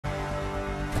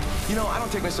You know, I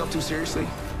don't take myself too seriously.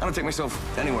 I don't take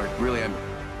myself anywhere, really. Man,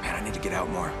 I need to get out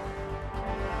more.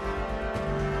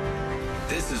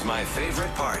 This is my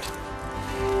favorite part.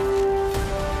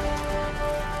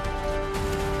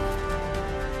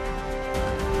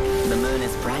 The moon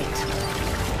is bright.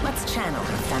 Let's channel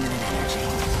her feminine energy.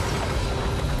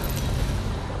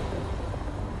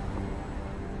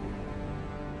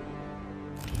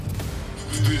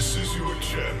 This is your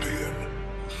champion.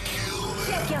 Kill them.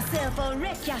 Check yourself or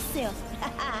wreck yourself.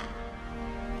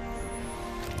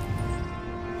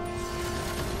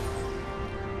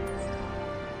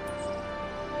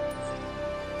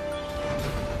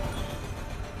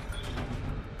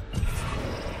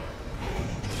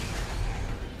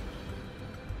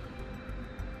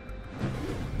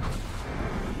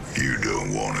 You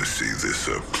don't want to see this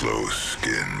up close,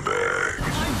 skin bag.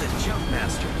 I'm the jump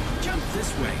master. Jump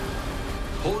this way.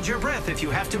 Hold your breath if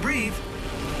you have to breathe.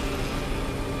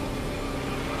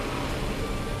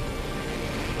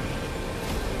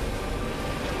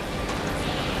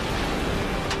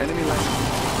 Enemy left.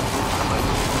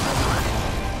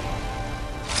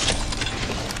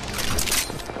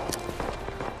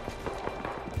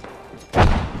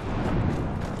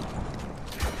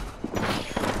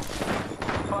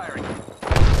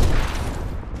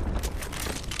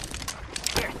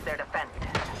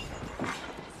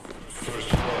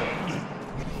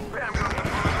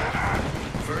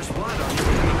 First blood on you.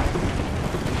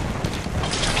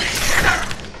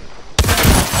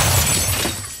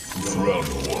 Round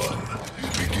one.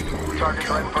 Beginning Target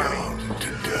right in front of me.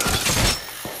 to death.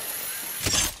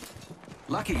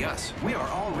 Lucky us. We are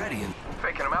already in.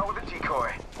 Faking him out with a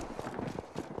decoy.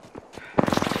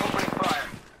 Opening fire.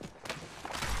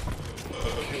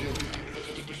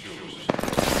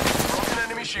 Broken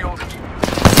enemy shield.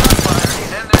 Fire,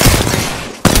 and there's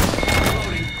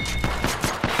Reloading.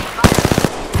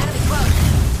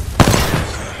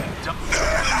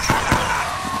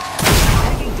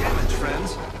 Taking damage, friends.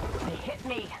 They hit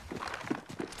me.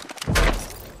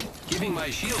 Giving my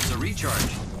shields a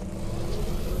recharge.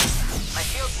 My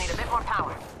shields need a bit more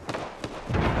power.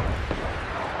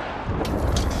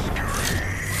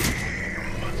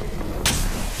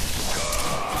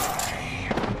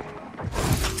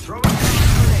 Throwing down a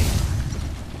grenade.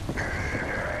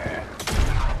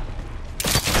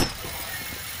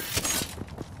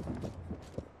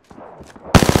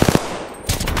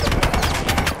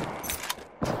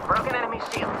 Broken enemy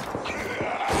shield.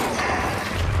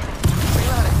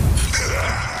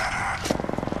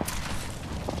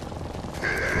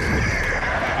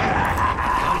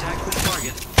 Contact with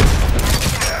target.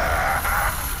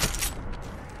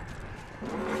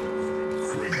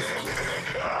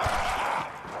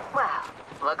 Wow,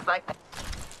 looks like that.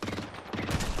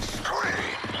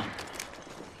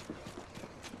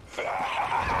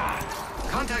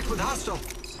 Contact with hostile.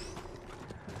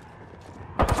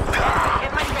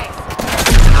 In my face.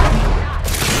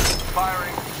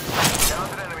 firing.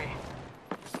 Downed an enemy.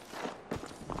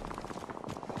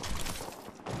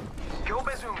 Kill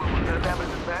Bazooka.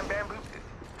 Bamboo.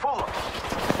 Full of.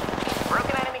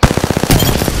 Broken enemy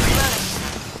shield.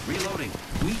 Reloading.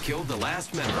 We killed the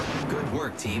last member. Good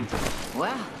work, team.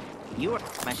 Well, you were.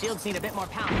 My shields need a bit more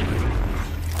power.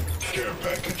 Care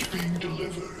package being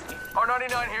delivered.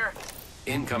 R99 here.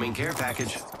 Incoming care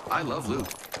package. I love loot.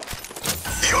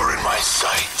 You're in my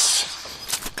sights.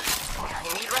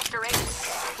 You need restoration.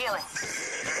 Healing.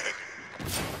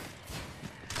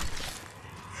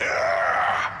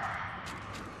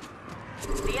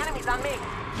 The enemy's on me.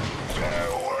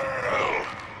 Farewell.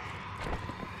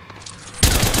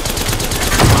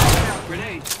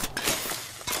 Grenade.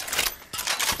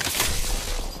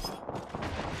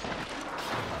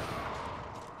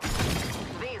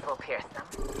 These will pierce them.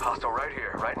 Hostile right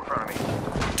here, right in front of me.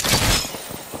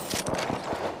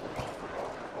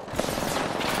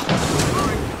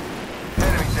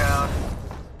 Enemy down.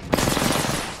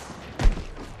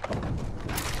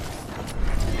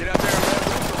 Get out there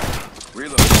and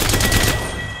reload.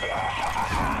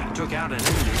 Took out an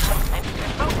enemy. I'm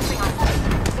focusing on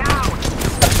down.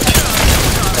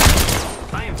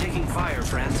 I am taking fire,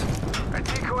 friends. A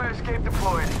decoy escape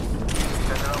deployed.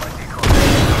 Send out my decoy.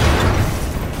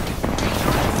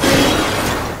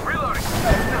 Reloading.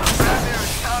 Bad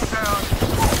news. Compound.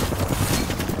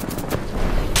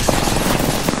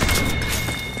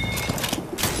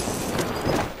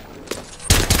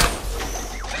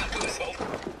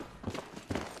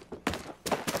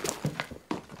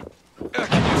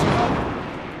 Can you use some help?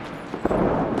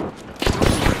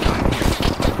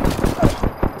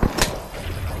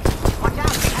 Watch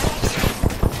out.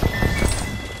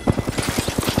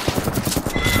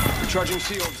 Recharging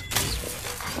shields.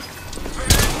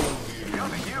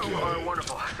 You are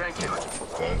wonderful. Thank you.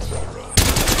 That's all right.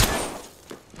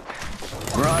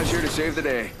 Mirage here to save the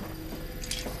day.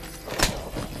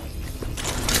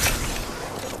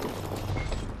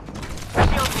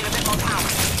 Shields need a bit more power.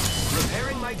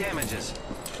 Repairing my damages.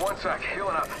 1 sec,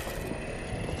 healing up.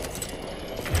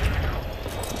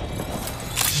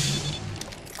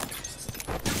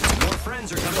 More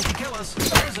friends are coming to kill us.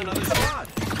 There's another squad.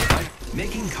 I'm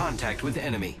making contact with the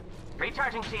enemy.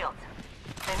 Recharging shields.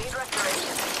 They need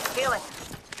restoration. Healing.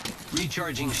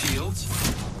 Recharging shields.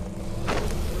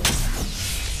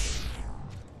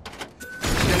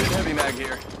 Extended heavy mag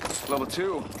here. Level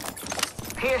 2.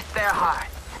 Pierce their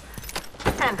hearts.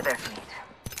 And their feet.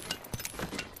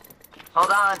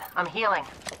 Hold on, I'm healing.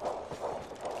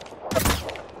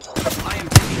 I am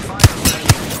taking fire.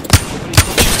 Opening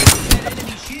dead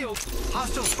enemy shield.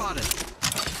 Hostile spotted.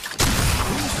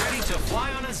 Who's ready to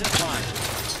fly on a zipline?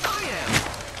 I am.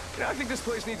 Yeah, I think this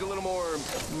place needs a little more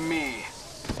me.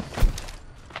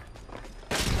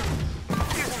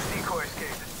 Using the decoy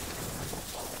escape.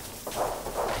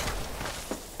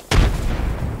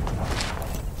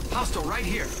 Hostile right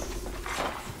here.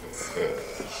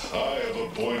 I have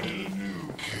appointed a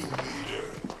new kill leader.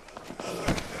 I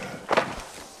like that.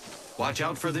 Watch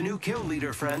out for the new kill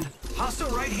leader, friend. Hostile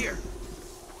right here.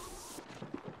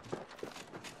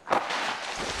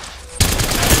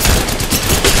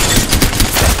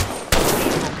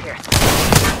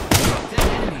 Dead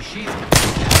enemy shield.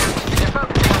 They're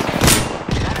focusing on me.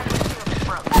 That enemy shield is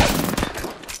broken.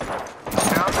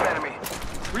 Down an enemy.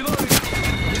 Reloading.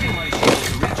 Giving my shield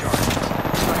to recharge.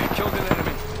 I killed an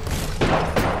enemy.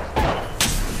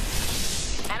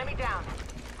 Enemy down.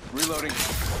 Reloading.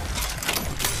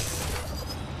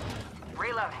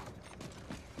 Reloading.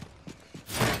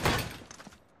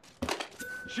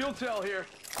 Shield cell here.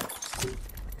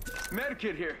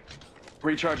 Medkit here.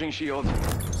 Recharging shield.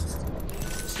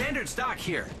 Standard stock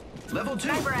here. Level 2.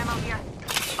 Sniper ammo here.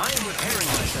 I am repairing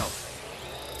myself.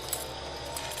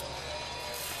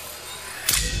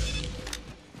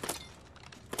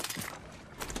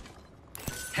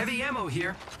 Heavy ammo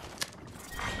here.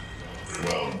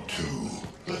 Round 2.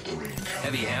 Let the ring count.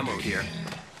 Heavy ammo here.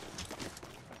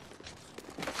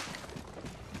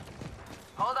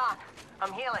 Hold on,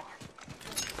 I'm healing.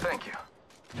 Thank you.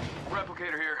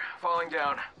 Replicator here. Falling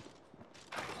down.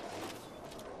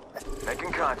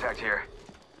 Making contact here.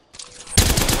 Take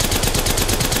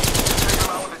him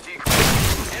out with a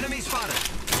decoy. Enemy spotted.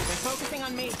 They're focusing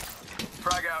on me.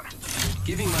 Frag out.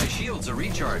 Giving my shields a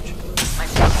recharge. My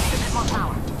shields need a bit more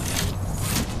power.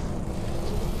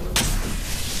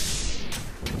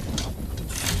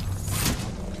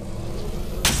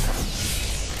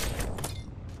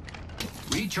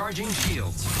 Recharging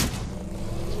shields.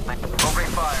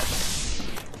 Opening fire.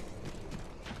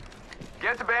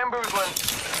 Get to bamboozling.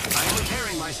 I'm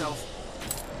repairing myself.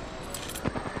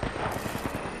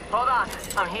 Hold on,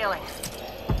 I'm healing.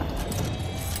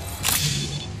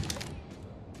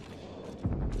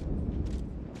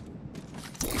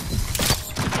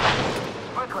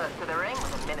 We're close to the ring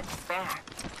with a minute to spare.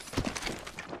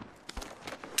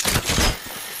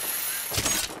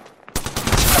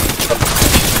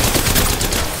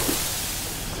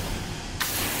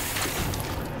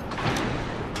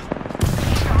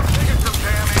 Taking some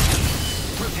damage.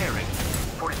 Repairing.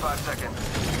 45 seconds.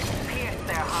 Pierce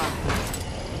their hearts.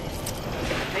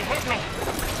 They hit me.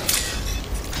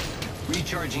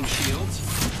 Recharging shields.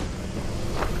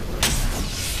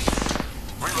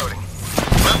 Reloading.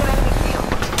 Broken enemy shield.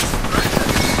 30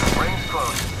 seconds. Ring's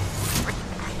close.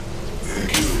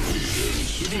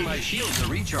 Giving my shields a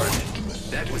recharge.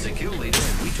 That was a kill leader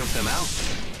and we took them out.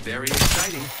 Very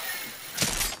exciting.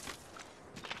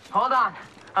 Hold on,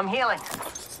 I'm healing.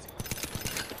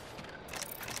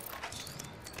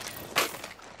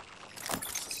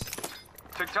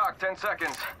 Tick-tock, 10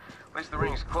 seconds. At least the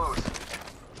ring's close.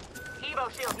 Evo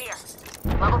shield here.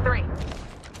 Level 3.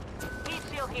 Heat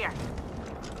shield here.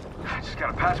 Just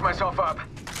gotta patch myself up.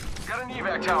 Got an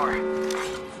evac tower.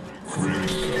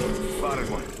 Spotted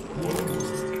one.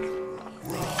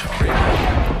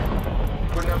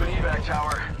 Putting up an evac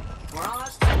tower. We're all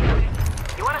up.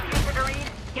 You want a future to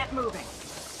read? Get moving.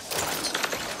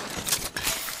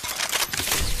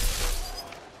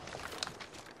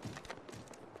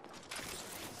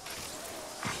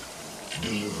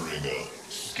 Delivering a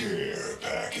scare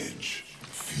package.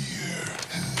 Fear.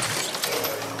 I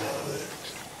love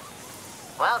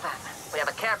it. Well then, we have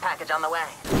a care package on the way.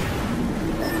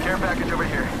 Care package over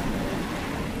here.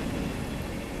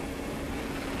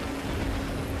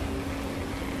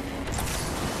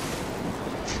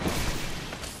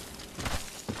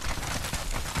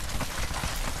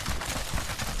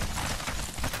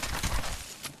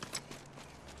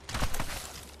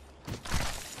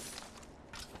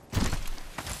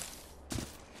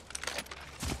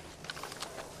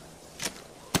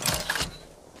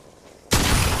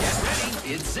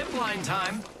 Zipline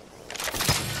time.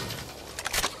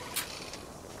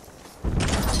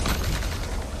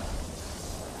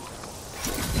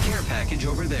 Care package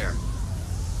over there.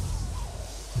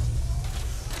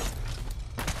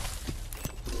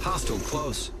 Hostile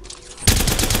close.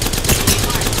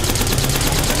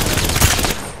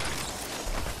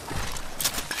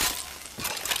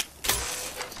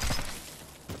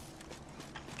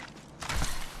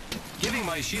 Giving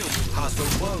my shield. Hostile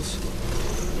close.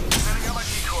 Setting up my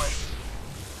decoy.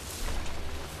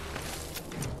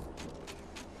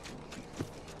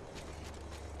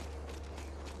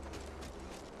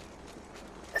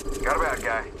 Got a bad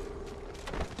guy.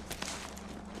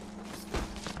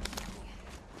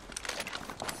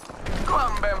 Go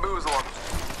out and bamboozle him.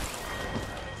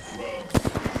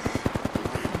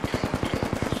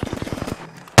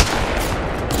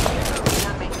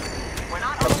 We're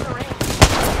not over the range.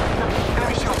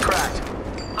 Enemy shield cracked.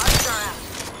 Harbinger out.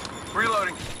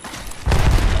 Reloading.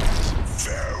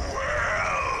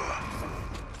 Farewell.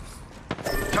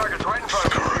 Target's right in front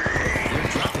of me.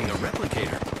 They're dropping a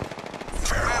replicator.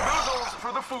 Bamboozles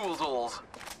for the foolsholes.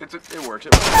 It works.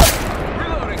 It works.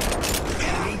 Reloading.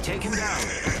 Enemy taken down.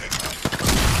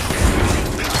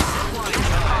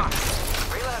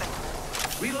 Reloading.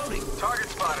 Reloading. Target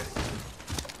spotted.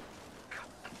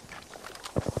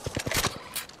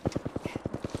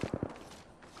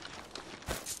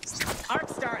 Arc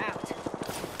Star out.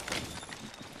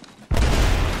 I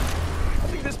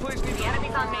think this place needs The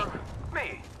enemy's on me.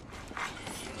 me.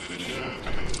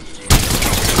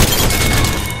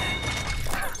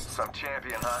 Some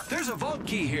champion, huh? There's a vault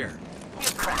key here. You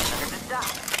crashed under the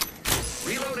dust.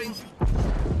 Reloading.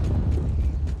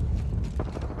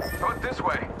 Go this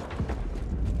way.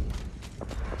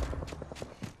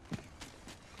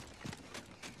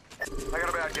 I got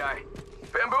a bad guy.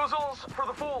 Bamboozles for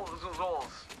the fools.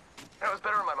 That was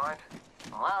better in my mind.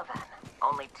 Well then,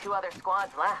 only 2 other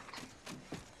squads left.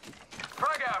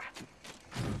 Frag out.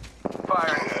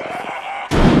 Fired.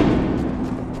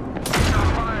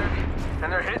 Shots fired.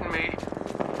 And they're hitting me.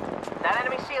 That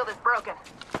enemy shield is broken.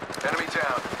 Enemy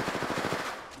down.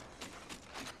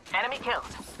 Enemy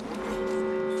killed.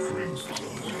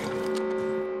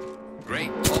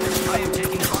 Great. I am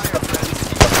taking fire, friends.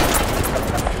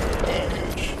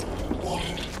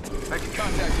 Making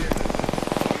contact here.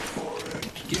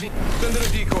 Giving. Send in a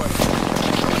decoy.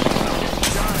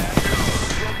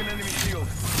 Broken enemy shield.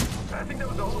 I think that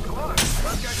was the whole squad.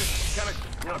 Last guy just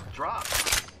kind of, dropped.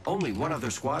 Only one other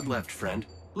squad left, friend.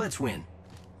 Let's win.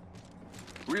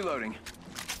 Reloading.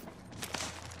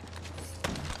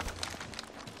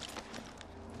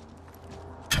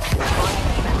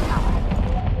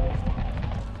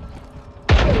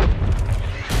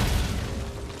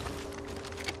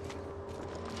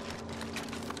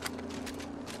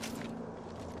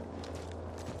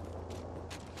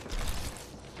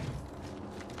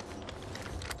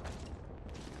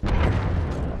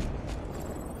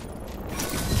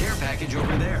 Care package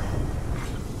over there.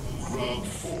 Round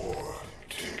 4.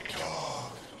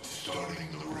 Tick-tock.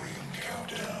 Starting the ring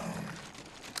countdown.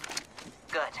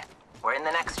 Good. We're in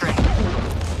the next ring.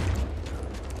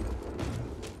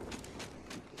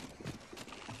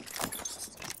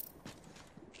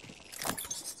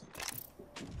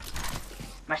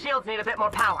 My shields need a bit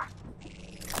more power.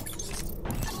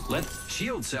 Let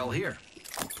shield cell here.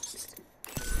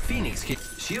 Phoenix kit.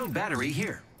 Shield battery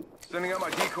here. Sending out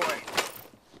my decoy.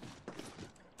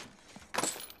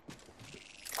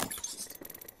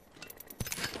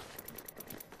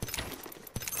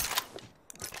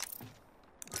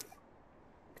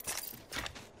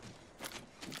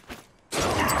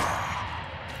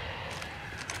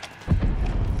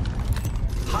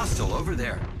 Hostile over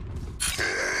there.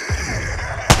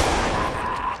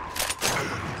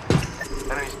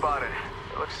 Enemy spotted.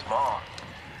 It looks small.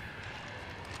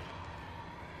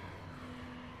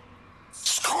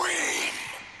 Scream!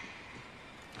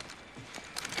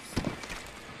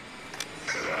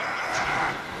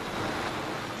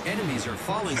 Enemies are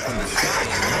falling from the sky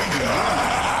and landing on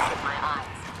us. With my eyes.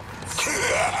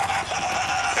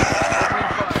 Opening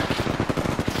fire.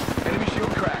 Enemy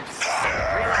shield cracked.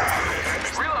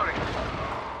 Reloading.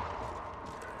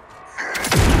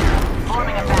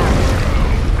 Forming a battle.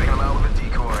 Taking him out with a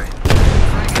decoy.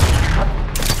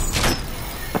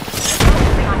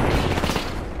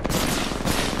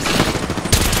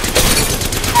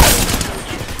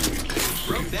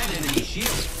 Broke that enemy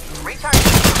shield. Recharge.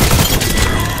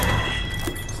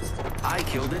 I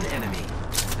killed an enemy.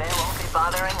 They won't be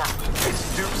bothering us. It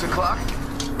stoops o'clock.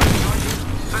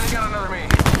 Sending out another me.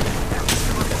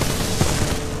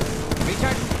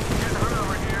 Recharge. Here's the hood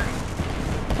over here.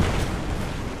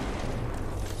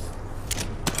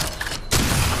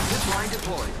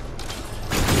 deployed.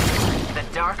 The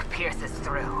dark pierces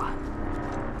through.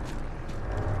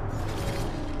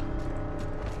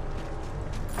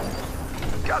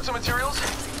 Got some materials.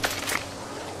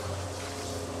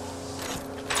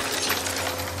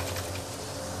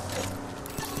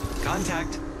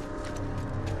 Contact.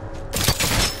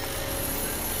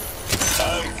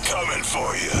 I'm coming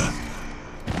for you.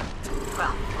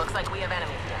 Well, looks like we have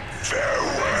enemies here.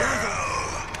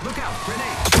 Farewell. Look out,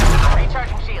 grenade.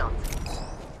 Recharging shields.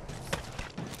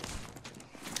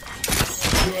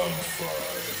 Round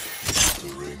 5. The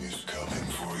ring is coming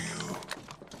for you.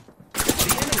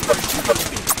 The enemy is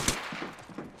shooting me.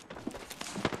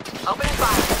 Opening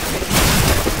fire.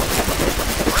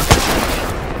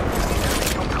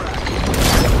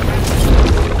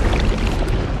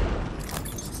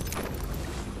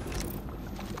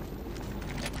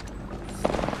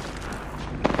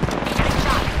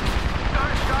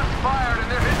 Shots fired and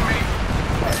they're hitting me.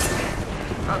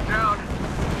 I'm down.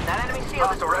 That enemy shield is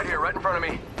Hostile right here, right in front of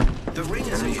me. The ring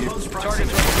is in close Target's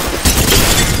proximity.